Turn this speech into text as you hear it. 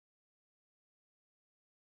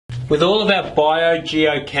with all of our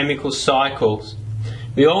biogeochemical cycles,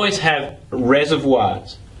 we always have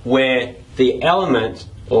reservoirs where the element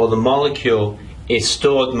or the molecule is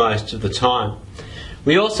stored most of the time.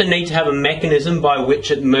 We also need to have a mechanism by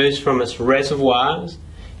which it moves from its reservoirs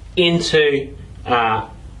into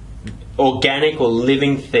organic or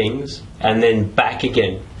living things and then back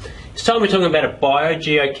again. This time we're talking about a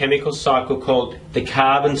biogeochemical cycle called the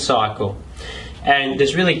carbon cycle. And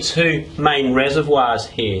there's really two main reservoirs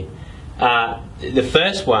here. The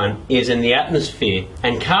first one is in the atmosphere,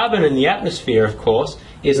 and carbon in the atmosphere, of course,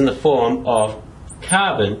 is in the form of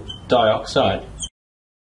carbon dioxide.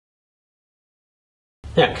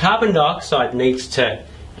 Now, carbon dioxide needs to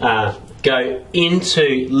go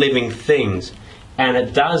into living things, and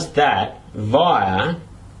it does that via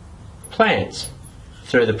plants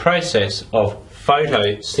through the process of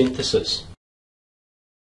photosynthesis.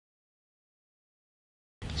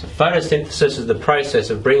 So photosynthesis is the process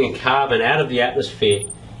of bringing carbon out of the atmosphere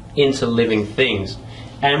into living things.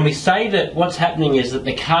 And we say that what's happening is that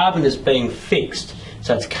the carbon is being fixed.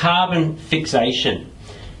 So it's carbon fixation.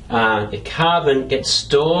 The carbon gets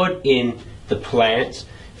stored in the plants,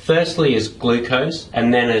 firstly as glucose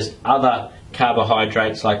and then as other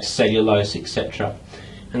carbohydrates like cellulose, etc.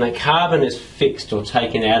 And the carbon is fixed or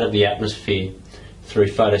taken out of the atmosphere through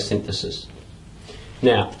photosynthesis.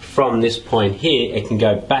 Now, from this point here, it can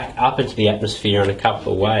go back up into the atmosphere in a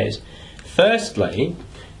couple of ways. Firstly,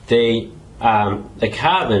 the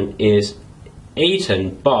carbon is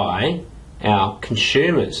eaten by our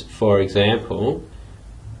consumers, for example,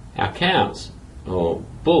 our cows or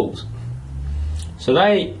bulls. So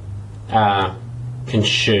they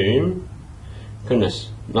consume, goodness,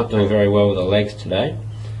 I'm not doing very well with the legs today.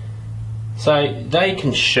 So they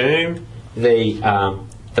consume the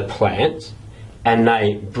plants, and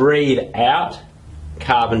they breathe out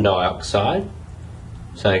carbon dioxide.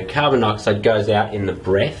 So carbon dioxide goes out in the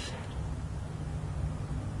breath.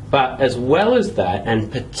 But as well as that,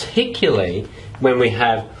 and particularly when we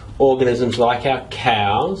have organisms like our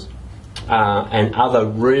cows and other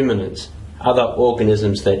ruminants, other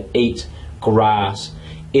organisms that eat grass,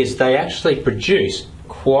 is they actually produce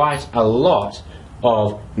quite a lot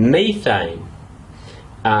of methane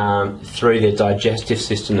through their digestive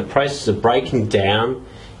system. The process of breaking down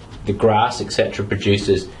the grass, etc.,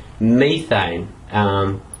 produces methane,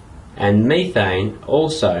 and methane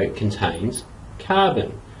also contains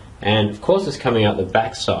carbon. And of course it's coming out the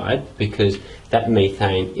backside because that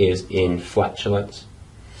methane is in flatulence.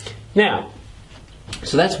 Now,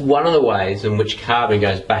 so that's one of the ways in which carbon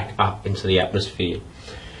goes back up into the atmosphere.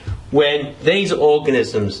 When these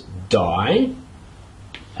organisms die,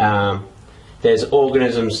 there's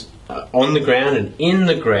organisms on the ground and in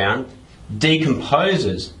the ground,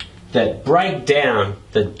 decomposers that break down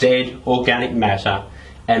the dead organic matter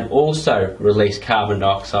and also release carbon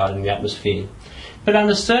dioxide in the atmosphere. But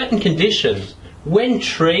under certain conditions, when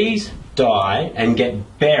trees die and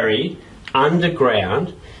get buried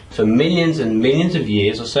underground for millions and millions of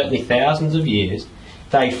years, or certainly thousands of years,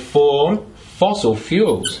 they form fossil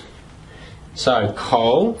fuels. So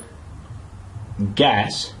coal,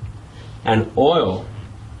 gas, and oil.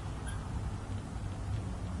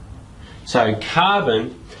 So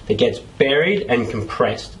carbon that gets buried and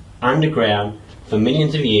compressed underground for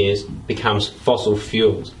millions of years becomes fossil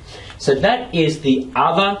fuels. So that is the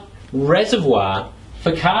other reservoir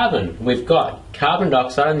for carbon. We've got carbon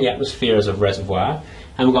dioxide in the atmosphere as a reservoir,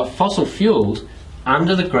 and we've got fossil fuels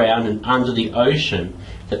under the ground and under the ocean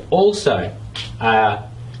that also are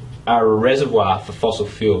a reservoir for fossil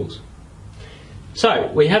fuels.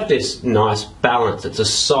 So we have this nice balance. It's a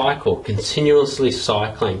cycle, continuously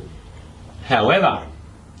cycling. However,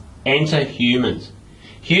 enter humans.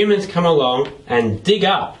 Humans come along and dig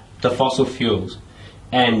up the fossil fuels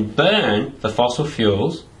and burn the fossil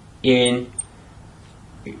fuels in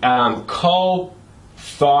coal-fired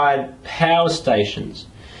power stations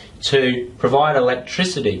to provide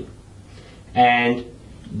electricity, and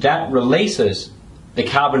that releases the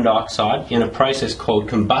carbon dioxide in a process called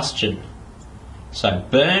combustion. So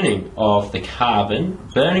burning of the carbon,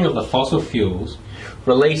 burning of the fossil fuels,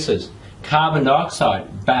 releases carbon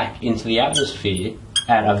dioxide back into the atmosphere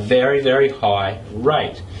at a very, very high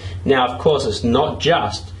rate. Now, of course, it's not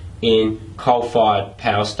just in coal-fired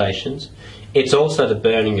power stations. It's also the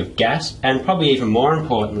burning of gas, and probably even more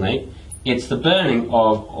importantly, it's the burning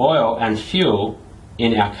of oil and fuel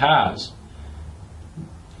in our cars.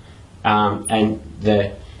 And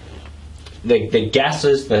the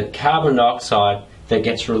gases, the carbon dioxide that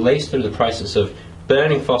gets released through the process of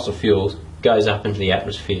burning fossil fuels goes up into the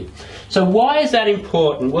atmosphere. So why is that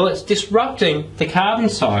important? Well, it's disrupting the carbon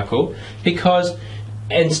cycle because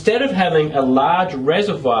instead of having a large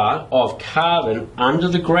reservoir of carbon under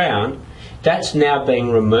the ground, that's now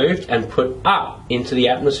being removed and put up into the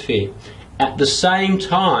atmosphere. At the same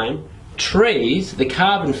time, trees, the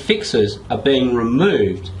carbon fixers, are being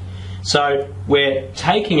removed. So we're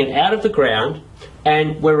taking it out of the ground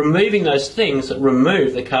and we're removing those things that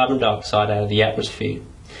remove the carbon dioxide out of the atmosphere.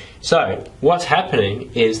 So what's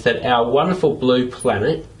happening is that our wonderful blue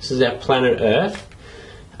planet, this is our planet Earth,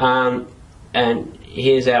 and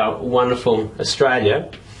here's our wonderful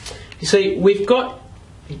Australia. You see, we've got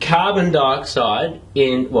carbon dioxide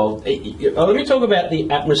in, well, let me talk about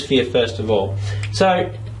the atmosphere first of all.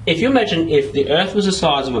 So if you imagine if the Earth was the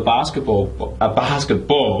size of a basketball,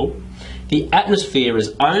 the atmosphere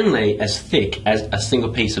is only as thick as a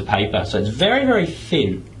single piece of paper. So it's very, very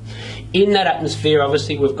thin. In that atmosphere,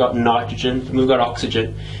 obviously, we've got nitrogen, we've got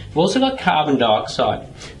oxygen, we've also got carbon dioxide.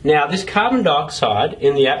 Now, this carbon dioxide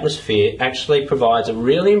in the atmosphere actually provides a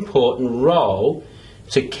really important role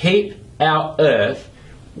to keep our Earth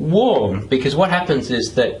warm, because what happens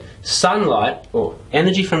is that sunlight, or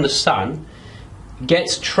energy from the sun,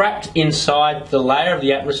 gets trapped inside the layer of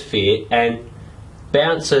the atmosphere and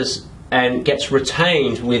bounces and gets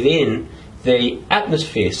retained within the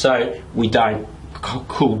atmosphere, so we don't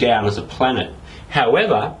cool down as a planet.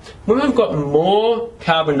 However, when we've got more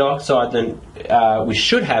carbon dioxide than we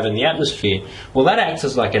should have in the atmosphere, well, that acts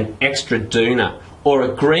as like an extra doona or a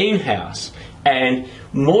greenhouse, and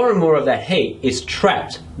more of that heat is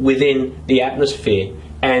trapped within the atmosphere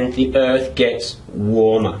and the Earth gets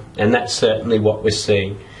warmer, and that's certainly what we're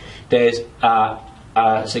seeing. There's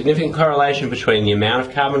a significant correlation between the amount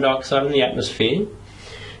of carbon dioxide in the atmosphere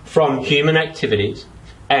from human activities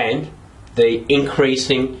and the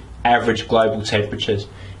increasing average global temperatures.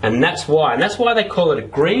 And that's why they call it a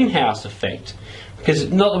greenhouse effect, because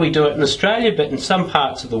not that we do it in Australia, but in some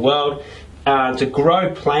parts of the world, to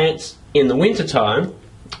grow plants in the wintertime,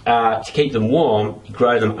 to keep them warm, you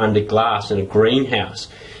grow them under glass in a greenhouse.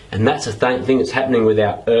 And that's the thing that's happening with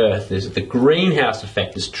our Earth, is that the greenhouse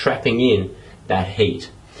effect is trapping in that heat.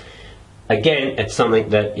 Again, it's something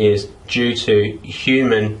that is due to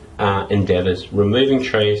human endeavours, removing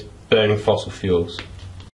trees, burning fossil fuels.